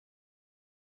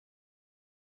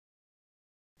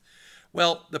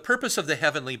Well, the purpose of the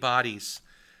heavenly bodies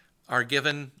are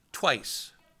given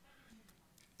twice.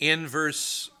 In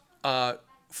verse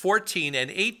 14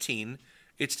 and 18,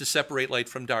 it's to separate light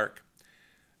from dark.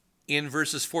 In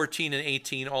verses 14 and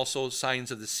 18, also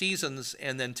signs of the seasons,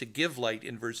 and then to give light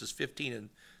in verses 15 and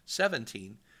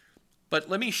 17. But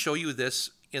let me show you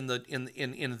this in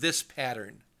this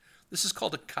pattern. This is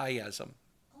called a chiasm,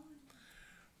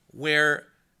 where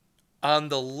on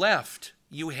the left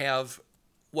you have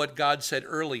what God said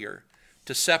earlier,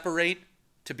 to separate,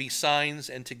 to be signs,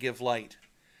 and to give light.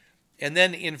 And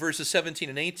then in verses 17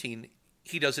 and 18,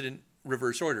 he does it in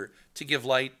reverse order, to give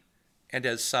light and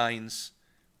as signs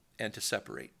and to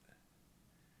separate.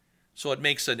 So it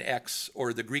makes an X,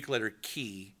 or the Greek letter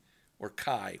chi, or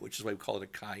chi, which is why we call it a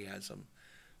chiasm.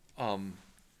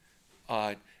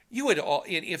 You would all,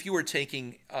 if you were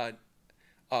taking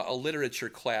a literature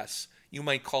class, you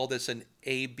might call this an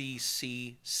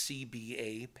ABC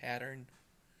CBA pattern.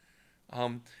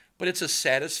 But it's a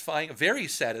satisfying, very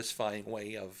satisfying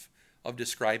way of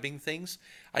describing things.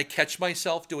 I catch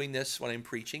myself doing this when I'm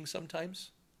preaching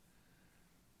sometimes.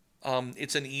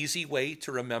 It's an easy way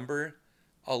to remember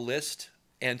a list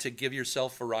and to give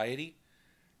yourself variety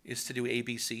is to do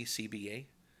ABC CBA.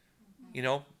 You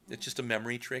know, it's just a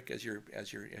memory trick as you're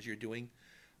doing.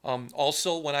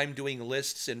 Also, when I'm doing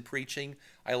lists in preaching,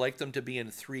 I like them to be in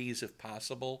threes if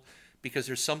possible, because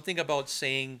there's something about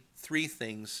saying three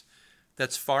things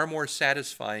that's far more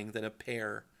satisfying than a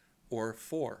pair or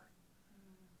four.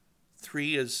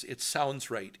 Three is, it sounds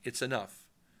right. It's enough.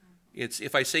 It's,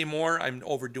 if I say more, I'm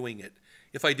overdoing it.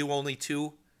 If I do only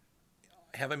two,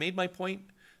 have I made my point?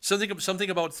 Something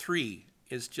about three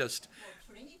is just,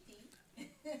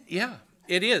 yeah,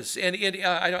 it is. And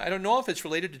I don't know if it's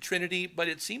related to Trinity, but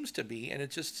it seems to be, and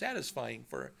it's just satisfying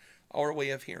for our way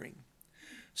of hearing.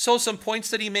 So some points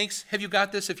that he makes. Have you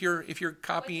got this? If you're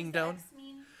copying down. X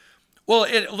mean? Well,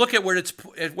 look at what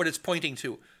it's pointing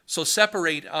to. So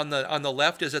separate on the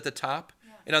left is at the top,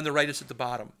 and on the right is at the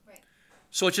bottom. Right.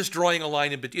 So it's just drawing a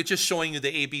line, but it's just showing you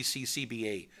the ABC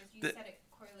CBA. You said it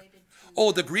correlated to...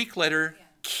 Oh, the Greek letter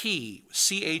chi,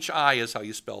 CHI is how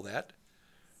you spell that.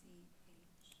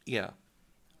 Yeah.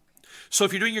 So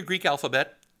if you're doing your Greek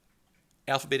alphabet,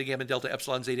 alpha, beta, gamma, delta,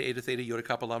 epsilon, zeta, eta, theta, iota,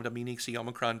 kappa, lambda, meaning psi,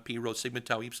 omicron, pi, rho, sigma,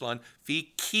 tau, epsilon, phi,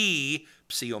 chi,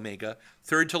 psi, omega.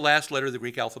 Third to last letter of the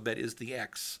Greek alphabet is the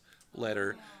X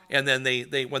letter. And then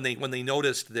they when they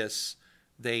noticed this,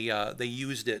 they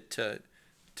used it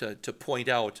to point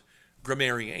out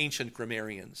ancient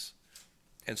grammarians,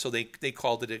 and so they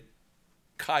called it a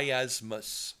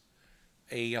chiasmus,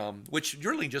 which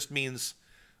really just means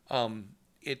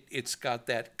it's got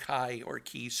that chi or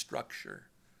key structure.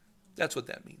 That's what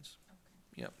that means. Okay.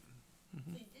 Yeah.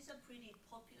 Mm-hmm. It's a pretty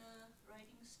popular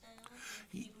writing style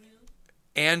in Hebrew.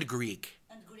 And Greek.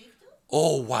 And Greek too?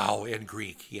 Oh, wow, and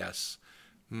Greek, yes.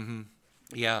 Mm-hmm.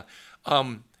 Yeah.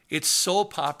 It's so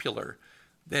popular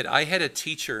that I had a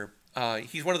teacher,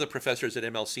 he's one of the professors at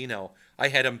MLC now. I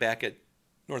had him back at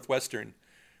Northwestern,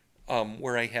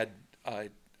 where I had,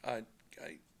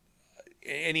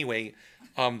 anyway,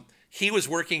 he was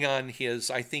working on his,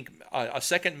 I think, a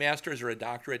second master's or a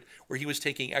doctorate, where he was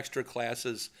taking extra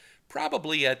classes,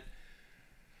 probably at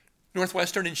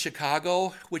Northwestern in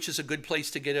Chicago, which is a good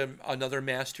place to get another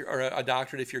master or a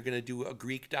doctorate if you're going to do a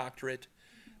Greek doctorate.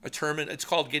 It's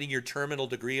called getting your terminal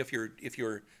degree if you're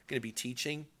going to be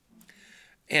teaching.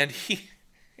 And he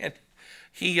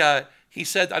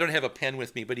said, I don't have a pen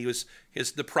with me, but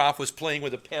the prof was playing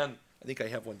with a pen. I think I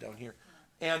have one down here.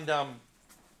 And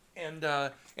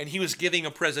he was giving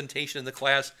a presentation in the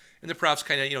class, and the prof's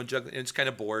kind of, juggling, and it's kind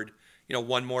of bored.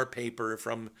 One more paper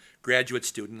from graduate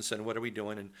students, and what are we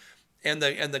doing? And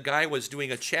the guy was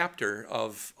doing a chapter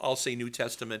of, I'll say, New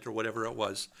Testament or whatever it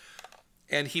was,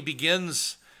 and he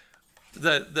begins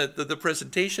the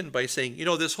presentation by saying,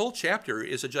 this whole chapter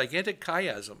is a gigantic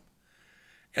chiasm,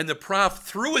 and the prof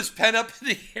threw his pen up in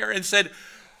the air and said,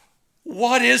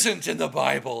 what isn't in the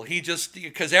Bible?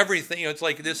 Because everything, it's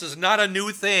like, this is not a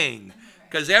new thing,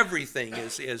 because everything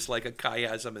is like a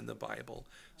chiasm in the Bible.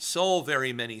 So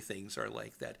very many things are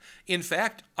like that. In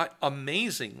fact,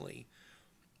 amazingly,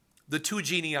 the two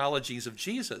genealogies of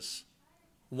Jesus,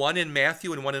 one in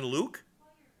Matthew and one in Luke,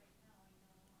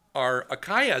 are a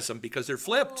chiasm because they're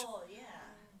flipped. Oh, yeah.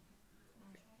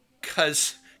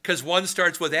 Because one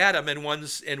starts with Adam and one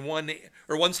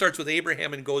starts with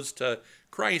Abraham and goes to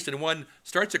Christ, and one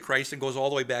starts at Christ and goes all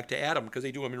the way back to Adam, because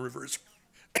they do them in reverse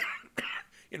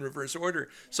in reverse order.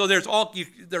 So there's all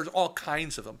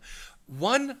kinds of them.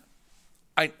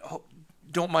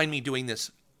 Don't mind me doing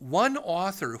this. One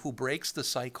author who breaks the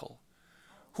cycle,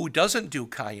 who doesn't do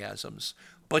chiasms,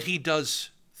 but he does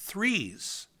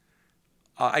threes,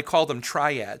 I call them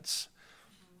triads,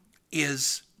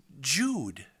 is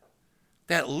Jude.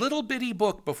 That little bitty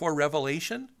book before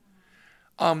Revelation.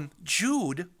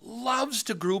 Jude loves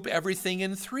to group everything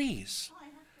in threes.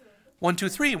 1, 2,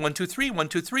 3, 1, 2, 3, 1,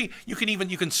 2, 3. You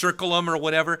can circle them or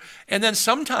whatever. And then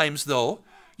sometimes, though,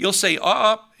 you'll say,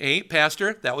 hey,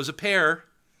 Pastor, that was a pair.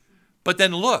 But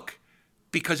then look,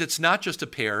 because it's not just a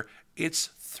pair, it's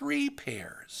 3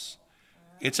 pairs.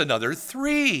 It's another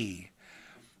 3.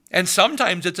 And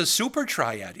sometimes it's a super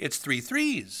triad. It's 3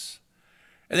 threes.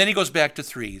 And then he goes back to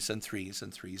 3s and 3s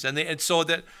and 3s. And so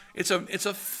that it's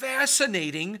a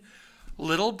fascinating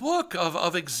little book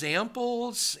of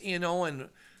examples, and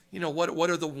what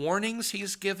are the warnings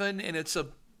he's given. And it's a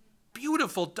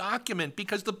beautiful document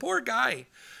because the poor guy,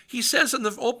 he says in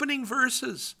the opening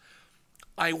verses,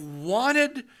 I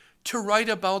wanted to write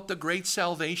about the great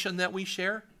salvation that we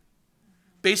share.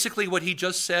 Basically what he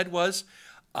just said was,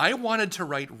 I wanted to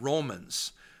write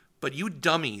Romans, but you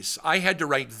dummies, I had to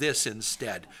write this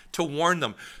instead to warn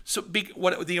them. So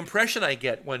what the impression I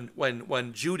get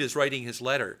when Jude is writing his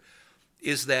letter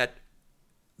is that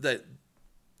I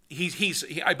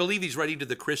believe he's writing to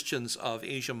the Christians of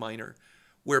Asia Minor,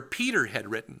 where Peter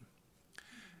had written.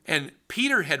 And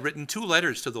Peter had written 2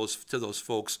 letters to those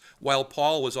folks while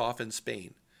Paul was off in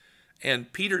Spain.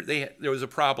 And Peter, there was a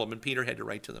problem, and Peter had to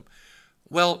write to them.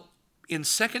 Well, in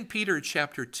 2 Peter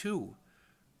chapter 2,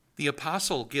 the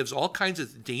apostle gives all kinds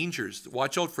of dangers.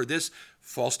 Watch out for this.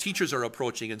 False teachers are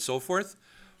approaching and so forth.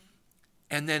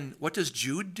 And then what does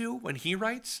Jude do when he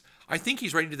writes? I think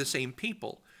he's writing to the same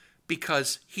people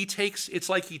because it's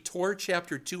like he tore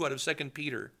chapter 2 out of 2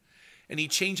 Peter and he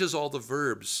changes all the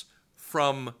verbs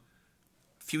from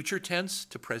future tense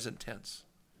to present tense.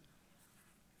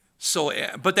 So,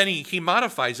 but then he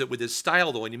modifies it with his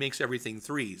style though, and he makes everything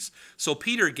 3s. So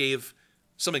Peter gave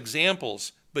some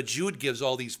examples, but Jude gives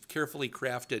all these carefully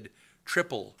crafted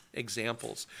triple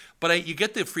examples. But you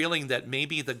get the feeling that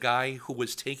maybe the guy who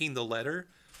was taking the letter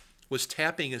was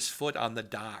tapping his foot on the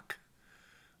dock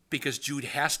because Jude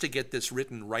has to get this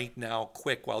written right now,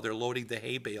 quick, while they're loading the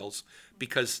hay bales,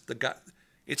 because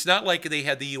it's not like they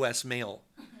had the U.S. mail.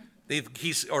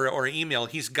 Or email.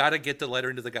 He's got to get the letter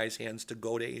into the guy's hands to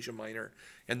go to Asia Minor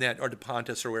or to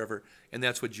Pontus or wherever, and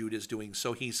that's what Jude is doing.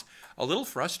 So he's a little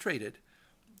frustrated.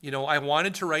 I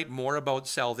wanted to write more about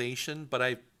salvation,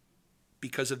 but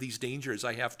because of these dangers,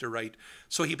 I have to write.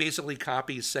 So he basically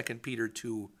copies 2 Peter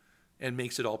 2 and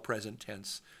makes it all present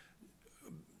tense.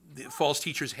 The false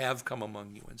teachers have come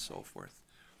among you and so forth.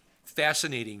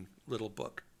 Fascinating little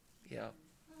book. Yeah.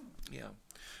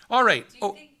 All right.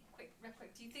 Real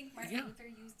quick, do you think Martin Yeah. Luther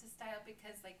used his style?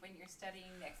 Because when you're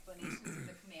studying the explanations of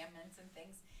the commandments and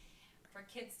things, for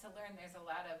kids to learn, there's a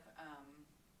lot of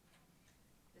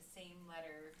the same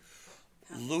letter.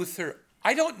 Luther,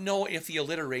 I don't know if the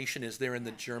alliteration is there in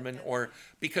the German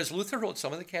because Luther wrote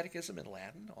some of the catechism in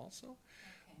Latin also.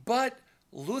 Okay. But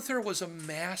Luther was a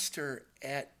master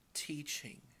at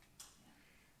teaching.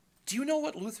 Do you know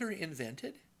what Luther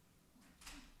invented?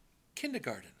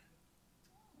 Kindergarten.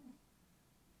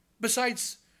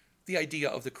 Besides the idea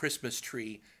of the Christmas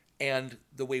tree and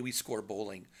the way we score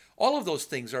bowling. All of those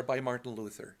things are by Martin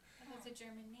Luther. That's a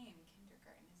German name.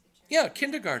 Kindergarten is a German Yeah, name.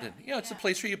 kindergarten. Yeah, it's a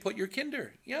place where you put your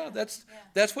kinder. Yeah,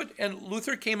 that's what, and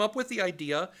Luther came up with the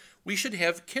idea we should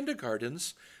have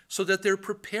kindergartens so that they're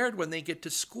prepared when they get to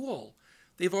school.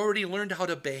 They've already learned how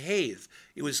to behave.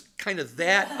 It was kind of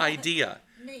that idea.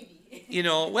 Maybe.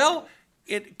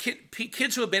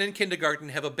 Kids who have been in kindergarten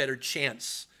have a better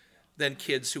chance than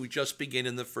kids who just begin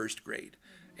in the first grade.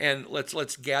 And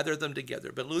let's gather them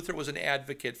together. But Luther was an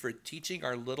advocate for teaching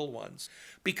our little ones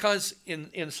because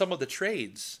in some of the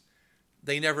trades,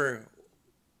 they never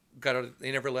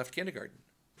left kindergarten.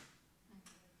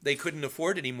 They couldn't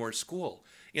afford any more school.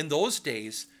 In those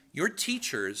days, your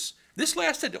teachers, this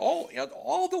lasted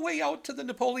all the way out to the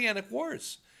Napoleonic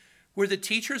Wars, where the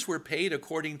teachers were paid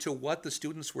according to what the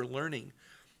students were learning.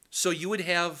 So you would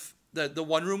have the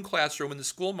one-room classroom in the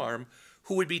schoolmarm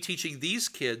who would be teaching these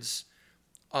kids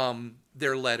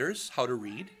their letters, how to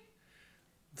read.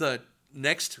 The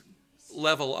next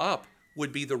level up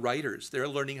would be the writers. They're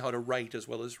learning how to write as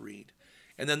well as read.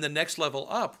 And then the next level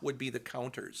up would be the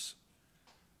counters.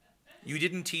 You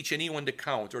didn't teach anyone to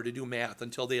count or to do math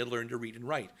until they had learned to read and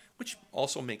write, which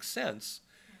also makes sense.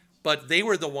 But they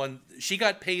were the one, she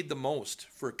got paid the most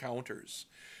for counters.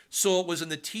 So it was in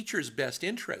the teacher's best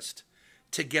interest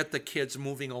to get the kids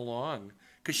moving along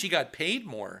because she got paid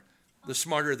more the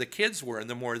smarter the kids were and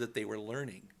the more that they were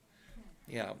learning.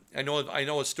 Yeah, I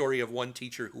know a story of one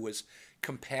teacher who was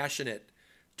compassionate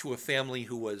to a family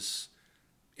who was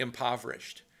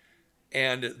impoverished.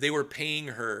 and they were paying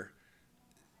her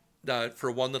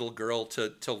for one little girl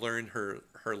to learn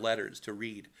her letters to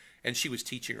read, and she was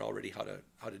teaching her already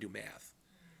how to do math.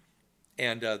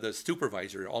 And the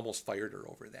supervisor almost fired her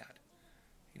over that.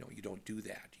 You don't do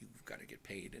that. You've got to get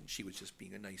paid. And she was just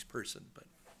being a nice person. But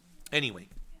anyway,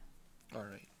 all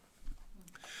right.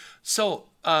 So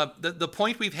the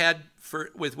point we've had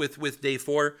with day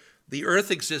 4, the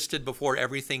earth existed before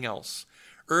everything else.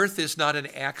 Earth is not an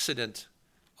accident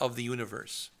of the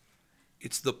universe.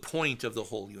 It's the point of the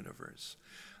whole universe.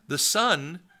 The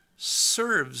sun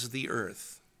serves the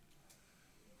earth.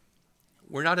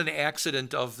 We're not an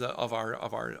accident of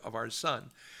our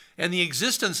sun. And the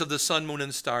existence of the sun, moon,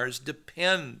 and stars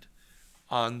depend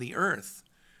on the earth.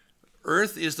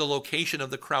 Earth is the location of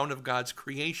the crown of God's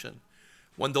creation.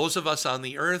 When those of us on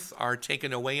the earth are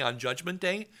taken away on Judgment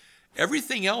Day,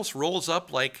 everything else rolls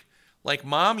up like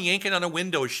mom yanking on a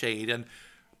window shade, and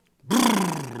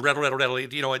rattle, rattle, rattle.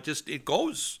 It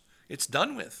goes. It's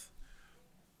done with.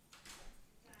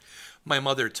 My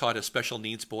mother taught a special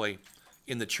needs boy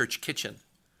in the church kitchen.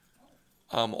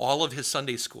 All of his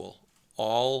Sunday school,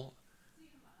 all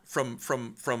from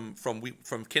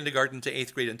kindergarten to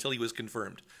 8th grade until he was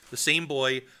confirmed. The same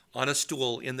boy on a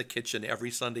stool in the kitchen every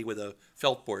Sunday with a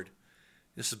felt board.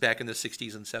 This is back in the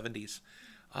 60s and 70s.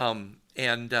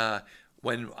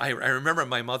 When I remember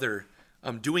my mother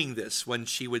doing this when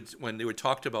they were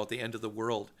talked about the end of the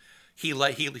world, he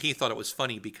thought it was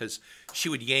funny because she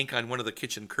would yank on one of the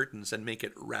kitchen curtains and make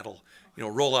it rattle,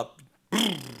 roll up,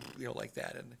 like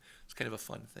that, and it's kind of a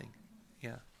fun thing.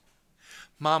 Yeah.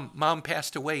 Mom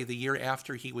passed away the year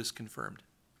after he was confirmed.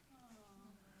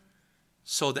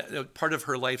 So that part of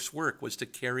her life's work was to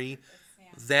carry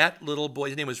that little boy.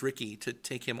 His name was Ricky, to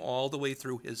take him all the way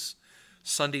through his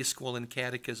Sunday school and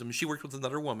catechism. She worked with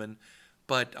another woman,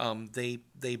 but they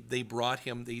brought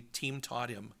him. The team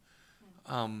taught him,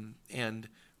 and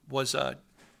was an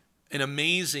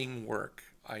amazing work.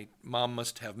 Mom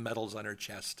must have medals on her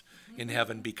chest in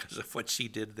heaven because of what she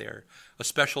did there. A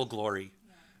special glory,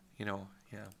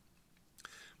 Yeah.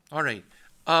 All right.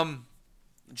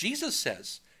 Jesus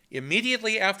says,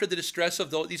 immediately after the distress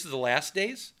of these are the last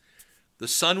days, the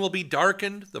sun will be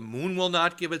darkened, the moon will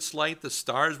not give its light, the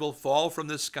stars will fall from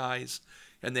the skies,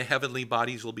 and the heavenly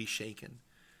bodies will be shaken.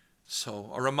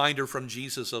 So a reminder from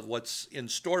Jesus of what's in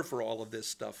store for all of this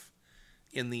stuff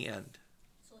in the end.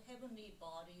 So heavenly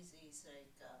bodies is like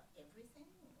everything?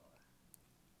 Or?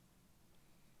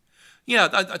 Yeah,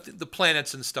 the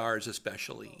planets and stars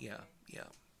especially. Okay. Yeah.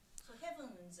 So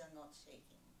heavens are not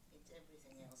shaking. It's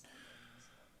everything else.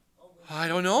 I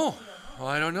don't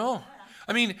know.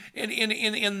 I mean,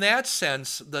 in that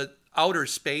sense, the outer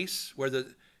space where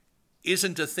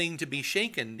isn't a thing to be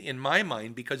shaken in my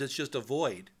mind because it's just a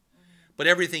void. But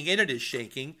everything in it is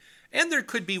shaking, and there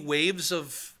could be waves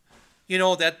of,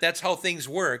 that's how things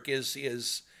work,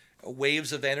 is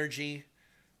waves of energy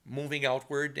moving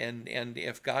outward, and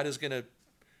if God is going to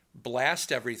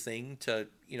blast everything to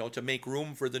make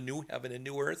room for the new heaven and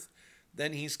new earth,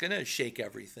 then he's going to shake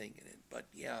everything in it. But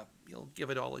yeah, he'll give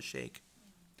it all a shake.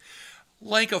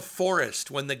 Like a forest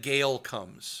when the gale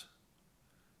comes,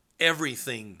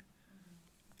 everything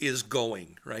is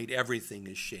going, right? Everything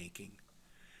is shaking.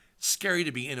 It's scary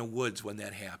to be in a woods when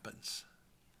that happens.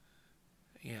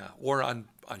 Yeah, or on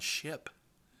a ship,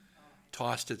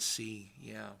 tossed at sea.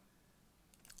 Yeah.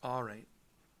 All right.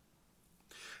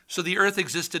 So the earth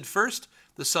existed first.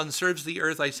 The sun serves the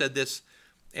earth. I said this.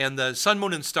 And the sun,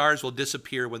 moon, and stars will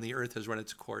disappear when the earth has run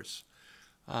its course.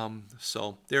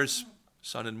 So there's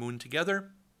sun and moon together.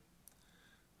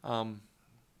 I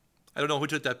don't know who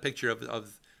took that picture of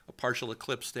a partial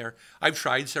eclipse there. I've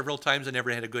tried several times. I never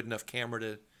had a good enough camera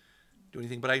to do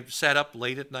anything. But I sat up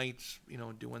late at night,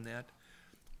 doing that.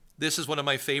 This is one of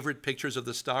my favorite pictures of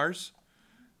the stars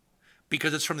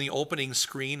because it's from the opening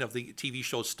screen of the TV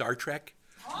show Star Trek.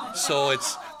 So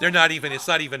it's not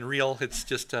even real. It's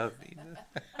just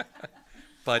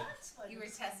but You were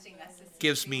testing us.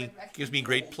 gives me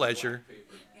great pleasure.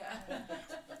 Yeah.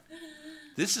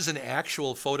 This is an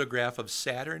actual photograph of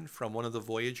Saturn from one of the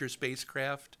Voyager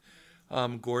spacecraft.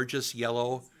 Gorgeous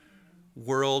yellow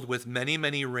world with many,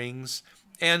 many rings.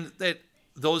 And that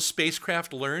those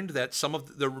spacecraft learned that some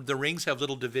of the rings have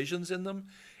little divisions in them,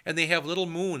 and they have little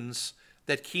moons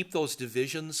that keep those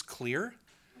divisions clear,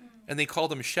 and they call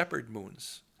them shepherd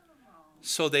moons.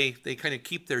 So they kind of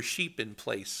keep their sheep in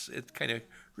place. It's kind of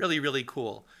really, really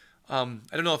cool. I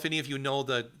don't know if any of you know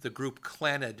the group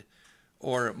Clannad,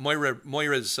 or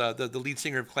Moira's the lead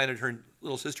singer of Clannad. Her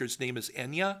little sister's name is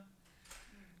Enya.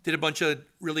 Did a bunch of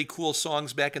really cool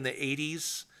songs back in the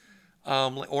 80s,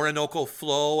 like Orinoco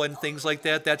Flow and things like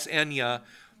that. That's Enya.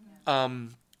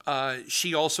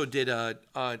 She also did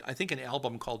I think an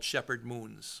album called Shepherd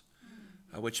Moons,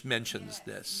 which mentions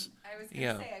this. I was gonna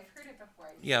Yeah. say I've heard it before.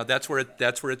 I just Yeah, that's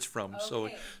where it's from.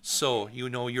 Okay, So you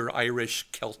know your Irish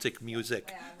Celtic music.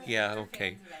 Yeah, Yeah, we're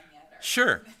okay. fans of Enya, or-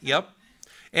 Sure. Yep.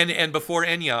 And before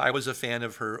Enya, I was a fan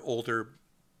of her older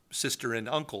sister and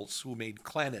uncles who made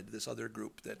Clannad, this other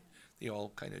group that they all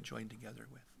kind of joined together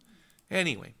with.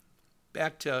 Anyway,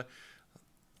 back to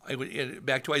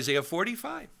Isaiah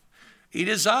 45. It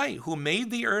is I who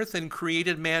made the earth and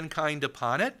created mankind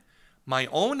upon it. My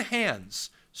own hands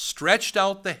stretched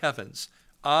out the heavens.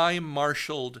 I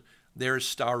marshaled their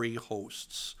starry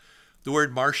hosts. The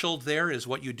word marshaled there is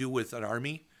what you do with an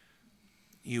army.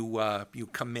 You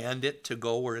command it to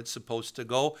go where it's supposed to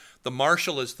go. The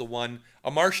marshal is the one. A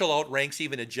marshal outranks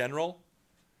even a general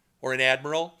or an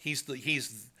admiral.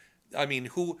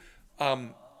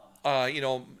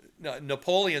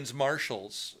 Napoleon's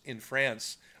marshals in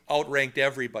France outranked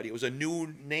everybody. It was a new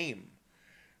name.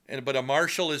 But a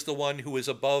marshal is the one who is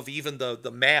above even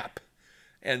the map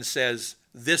and says,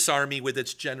 this army with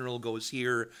its general goes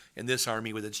here, and this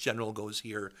army with its general goes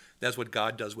here. That's what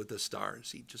God does with the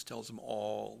stars. He just tells them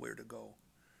all where to go.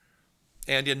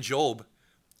 And in Job,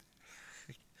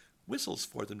 whistles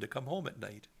for them to come home at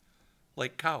night,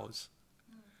 like cows.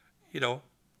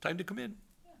 Time to come in.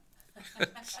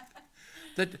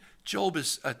 That Job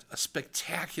is a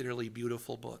spectacularly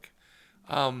beautiful book.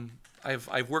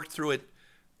 I've worked through it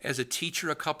as a teacher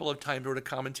a couple of times, wrote a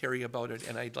commentary about it,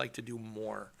 and I'd like to do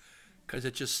more because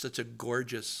it's just such a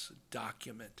gorgeous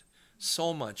document.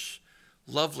 So much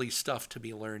lovely stuff to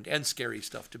be learned and scary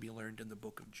stuff to be learned in the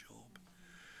book of Job.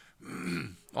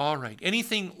 All right.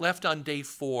 Anything left on day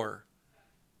 4?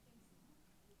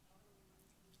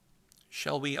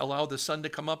 Shall we allow the sun to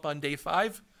come up on day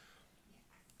 5?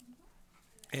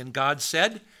 And God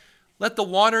said, let the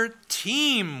water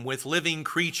teem with living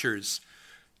creatures.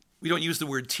 We don't use the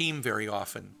word team very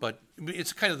often, but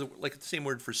it's kind of like the same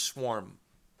word for swarm.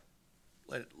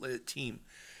 Let it teem.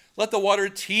 Let the water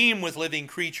teem with living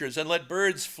creatures, and let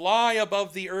birds fly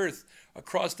above the earth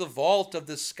across the vault of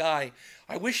the sky.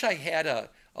 I wish I had a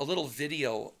little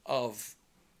video of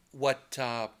what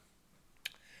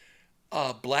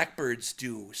blackbirds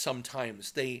do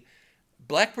sometimes.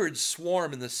 Blackbirds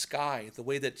swarm in the sky the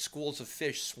way that schools of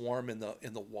fish swarm in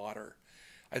the water.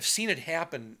 I've seen it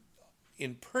happen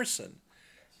in person,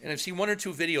 and I've seen 1 or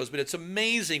 2 videos, but it's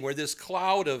amazing where this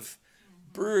cloud of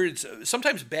birds,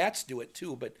 sometimes bats do it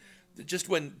too, but just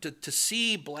to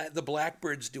see the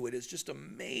blackbirds do it is just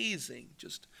amazing,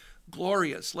 just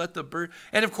glorious. Let the bird,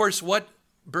 and of course, what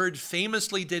bird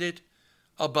famously did it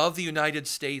above the United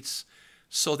States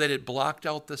so that it blocked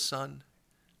out the sun?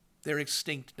 They're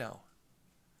extinct now.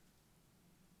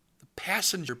 The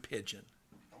passenger pigeon.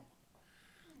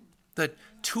 The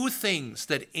 2 things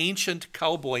that ancient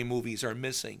cowboy movies are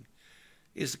missing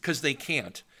is because they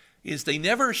can't. Is they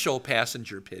never show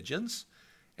passenger pigeons,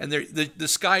 and the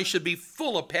sky should be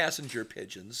full of passenger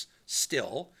pigeons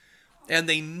still, and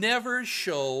they never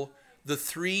show the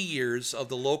 3 years of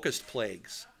the locust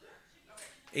plagues,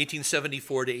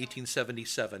 1874 to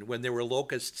 1877, when there were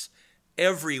locusts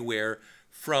everywhere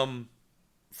from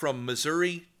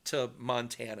Missouri to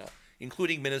Montana,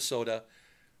 including Minnesota.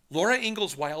 Laura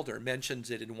Ingalls Wilder mentions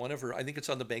it in one of her, I think it's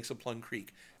on the banks of Plum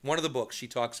Creek, one of the books she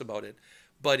talks about it.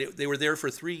 But they were there for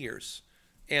 3 years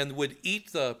and would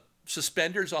eat the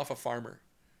suspenders off a farmer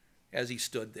as he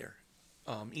stood there,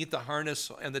 eat the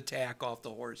harness and the tack off the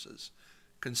horses,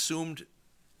 consumed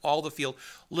all the field.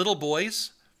 Little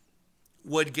boys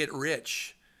would get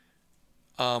rich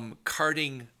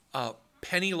carting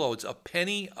penny loads, a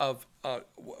penny of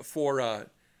for a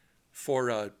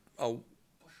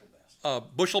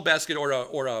bushel basket or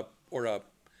a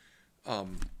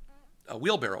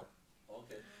wheelbarrow.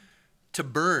 To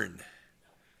burn,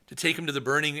 to take them to the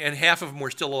burning, and half of them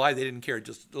were still alive. They didn't care,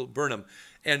 just burn them.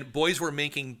 And boys were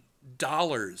making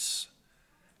dollars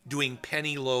doing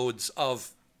penny loads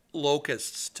of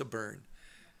locusts to burn.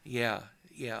 Yeah.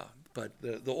 But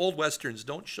the old westerns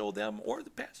don't show them or the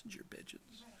passenger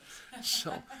pigeons.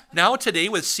 So now today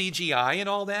with CGI and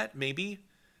all that, maybe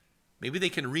they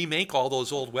can remake all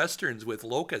those old westerns with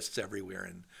locusts everywhere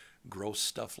and gross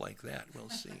stuff like that. We'll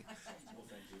see.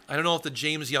 I don't know if the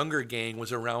James Younger gang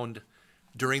was around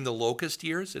during the locust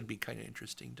years. It'd be kind of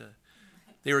interesting to.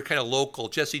 They were kind of local.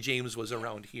 Jesse James was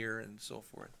around here and so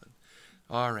forth.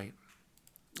 All right.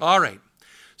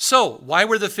 So why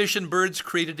were the fish and birds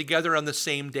created together on the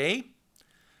same day?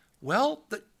 Well,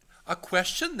 a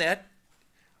question that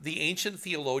the ancient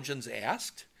theologians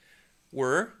asked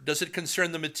were, does it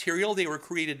concern the material they were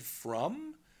created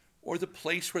from, or the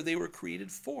place where they were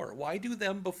created for. Why do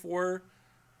them before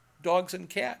dogs and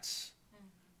cats?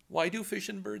 Why do fish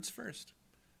and birds first?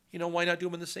 Why not do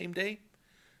them on the same day?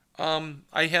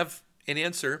 I have an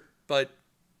answer, but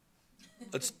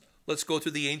let's go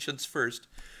through the ancients first.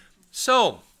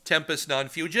 So, tempus non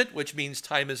fugit, which means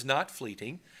time is not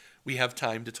fleeting. We have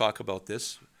time to talk about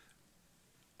this.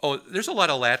 Oh, there's a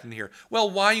lot of Latin here. Well,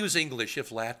 why use English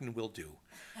if Latin will do?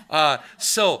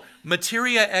 So,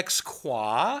 materia ex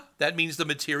qua, that means the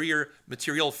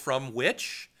material from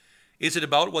which. Is it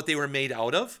about what they were made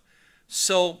out of?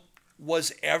 So,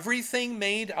 was everything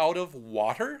made out of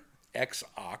water? Ex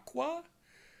aqua?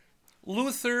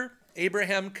 Luther,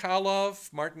 Abraham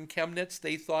Kalov, Martin Chemnitz,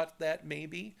 they thought that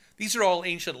maybe. These are all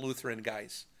ancient Lutheran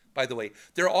guys, by the way.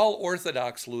 They're all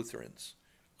Orthodox Lutherans.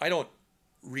 I don't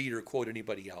read or quote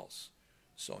anybody else.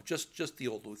 So just the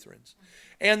old Lutherans.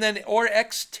 And then, or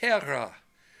ex terra.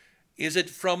 Is it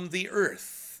from the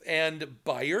earth? And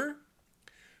Bayer,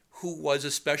 who was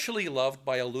especially loved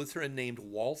by a Lutheran named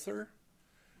Walther.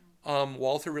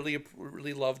 Walther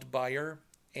really loved Bayer.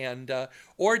 And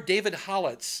or David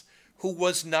Hollatz, who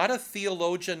was not a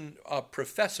theologian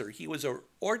professor. He was an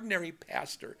ordinary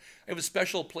pastor. I have a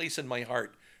special place in my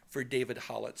heart for David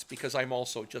Hollatz because I'm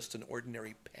also just an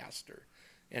ordinary pastor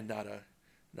and not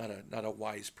a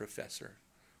wise professor.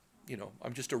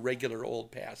 I'm just a regular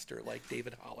old pastor like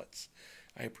David Hollatz.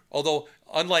 Although,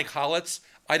 unlike Hollatz,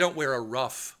 I don't wear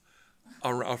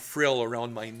a frill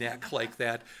around my neck like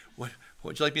that.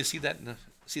 Would you like me to see that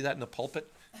in the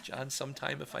pulpit, John,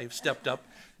 sometime if I stepped up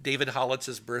David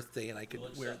Hollitz's birthday and I could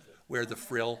wear the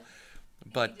frill?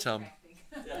 But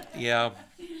yeah.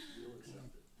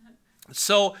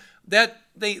 So that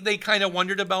they kind of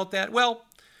wondered about that. Well,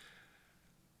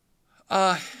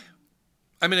 I'm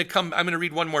going to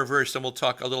read one more verse and we'll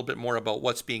talk a little bit more about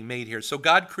what's being made here. So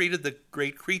God created the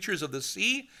great creatures of the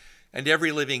sea and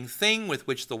every living thing with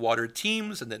which the water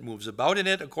teems and that moves about in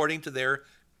it according to their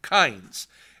kinds,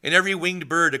 and every winged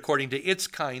bird according to its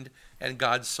kind, and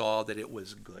God saw that it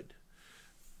was good.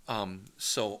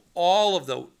 So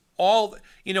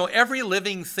every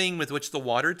living thing with which the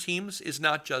water teems is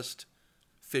not just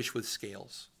fish with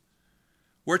scales.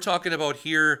 We're talking about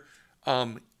here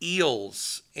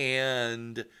eels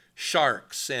and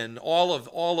sharks and all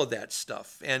of that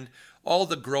stuff, and all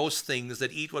the gross things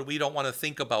that eat what we don't want to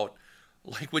think about,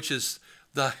 like which is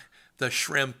the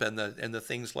shrimp and the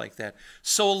things like that.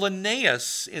 So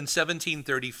Linnaeus in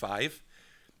 1735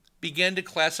 began to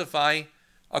classify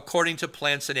according to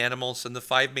plants and animals, and the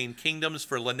 5 main kingdoms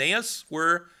for Linnaeus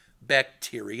were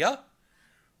bacteria,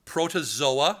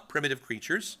 protozoa, primitive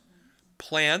creatures,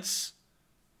 plants,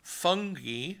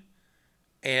 fungi,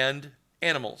 and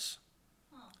animals.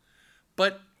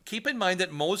 But keep in mind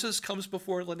that Moses comes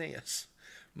before Linnaeus.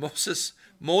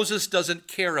 Moses doesn't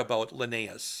care about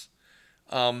Linnaeus.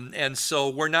 And so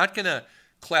we're not going to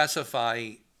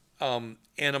classify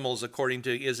animals according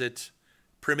to, is it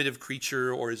primitive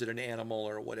creature or is it an animal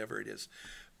or whatever it is.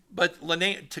 But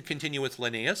to continue with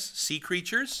Linnaeus, sea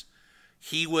creatures,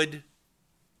 he would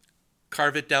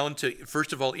carve it down to,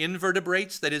 first of all,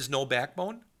 invertebrates, that is no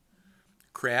backbone,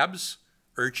 crabs,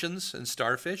 urchins and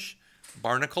starfish,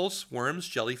 barnacles, worms,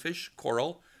 jellyfish,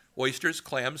 coral, oysters,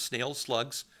 clams, snails,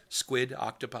 slugs, squid,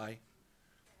 octopi,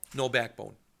 no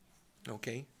backbone.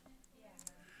 Okay?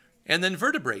 And then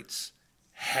vertebrates,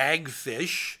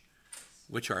 hagfish,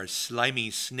 which are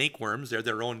slimy snake worms, they're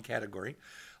their own category,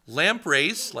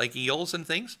 lampreys, like eels and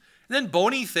things, and then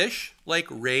bony fish, like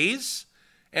rays,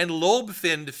 and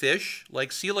lobe-finned fish, like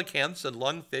coelacanths and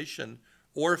lungfish and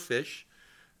oarfish,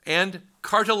 and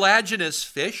cartilaginous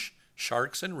fish,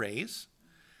 sharks and rays,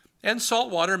 and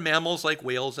saltwater mammals like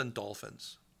whales and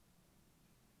dolphins.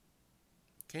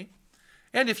 Okay?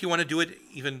 And if you want to do it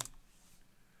even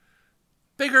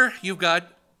bigger, you've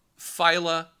got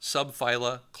phyla,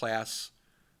 subphyla, class,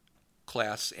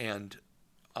 and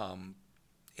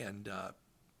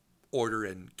order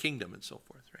and kingdom and so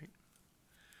forth, right?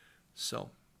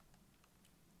 So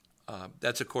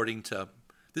that's according to,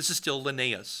 this is still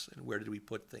Linnaeus, and where did we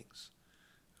put things?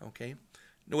 Okay?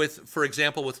 For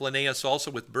example, with Linnaeus also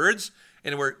with birds,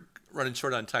 and we're running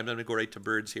short on time, I'm going to go right to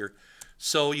birds here.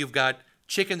 So you've got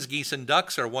chickens, geese, and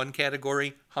ducks are one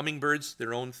category, hummingbirds,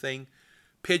 their own thing,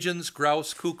 pigeons,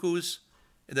 grouse, cuckoos,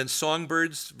 and then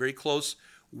songbirds, very close,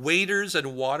 waders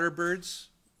and water birds,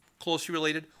 closely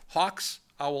related, hawks,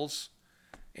 owls,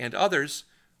 and others.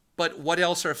 But what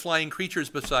else are flying creatures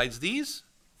besides these?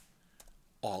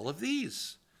 All of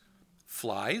these.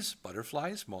 Flies,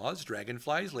 butterflies, moths,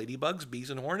 dragonflies, ladybugs, bees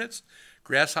and hornets,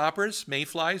 grasshoppers,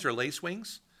 mayflies or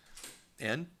lacewings,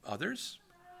 and others.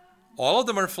 All of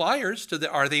them are flyers.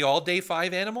 Are they all day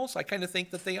 5 animals? I kind of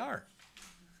think that they are.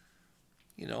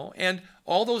 And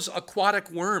all those aquatic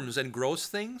worms and gross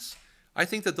things, I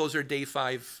think that those are day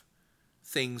 5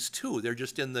 things too. They're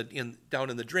just down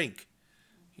in the drink.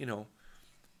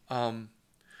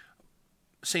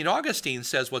 St. Augustine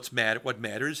says what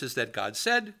matters is that God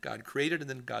said, God created, and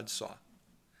then God saw.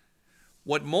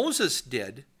 What Moses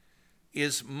did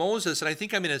is and I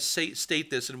think I'm going to state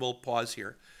this, and we'll pause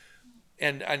here.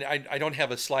 And I don't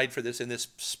have a slide for this in this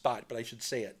spot, but I should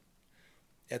say it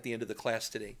at the end of the class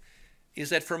today, is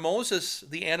that for Moses,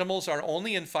 the animals are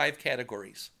only in 5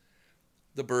 categories.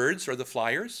 The birds, or the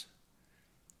flyers,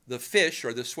 the fish,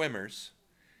 or the swimmers,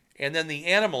 and then the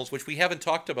animals, which we haven't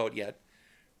talked about yet,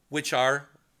 which are,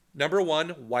 number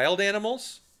 1, wild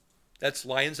animals. That's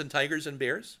lions and tigers and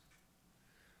bears.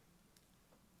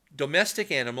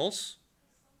 Domestic animals,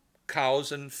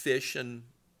 cows and fish and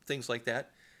things like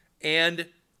that. And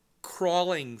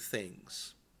crawling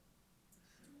things.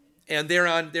 And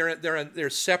they're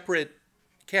separate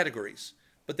categories.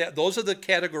 But those are the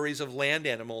categories of land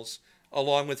animals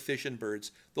along with fish and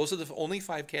birds. Those are the only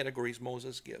 5 categories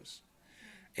Moses gives.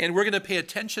 And we're going to pay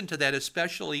attention to that,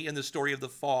 especially in the story of the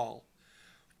fall.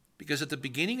 Because at the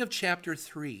beginning of chapter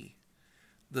 3,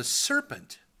 the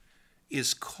serpent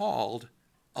is called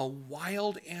a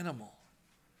wild animal.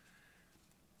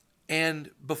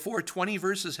 And before 20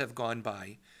 verses have gone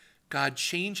by, God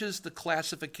changes the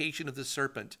classification of the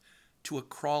serpent to a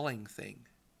crawling thing.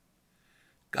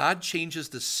 God changes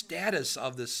the status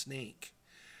of the snake.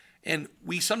 And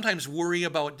we sometimes worry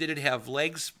about, did it have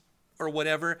legs or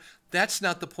whatever? That's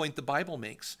not the point the Bible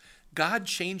makes. God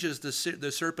changes the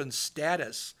serpent's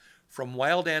status from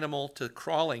wild animal to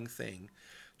crawling thing,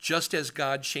 just as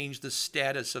God changed the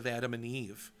status of Adam and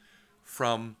Eve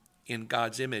from in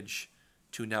God's image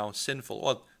to now sinful.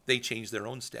 Well, they changed their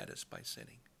own status by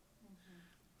sinning.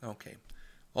 Okay.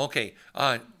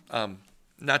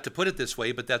 Not to put it this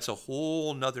way, but that's a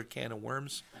whole nother can of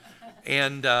worms.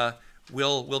 And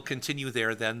we'll continue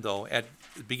there then, though, at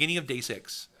the beginning of day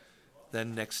 6.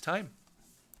 Then next time.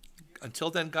 Until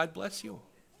then, God bless you.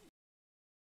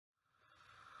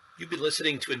 You've been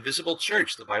listening to Invisible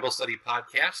Church, the Bible study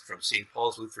podcast from St.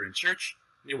 Paul's Lutheran Church,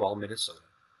 New Ulm, Minnesota.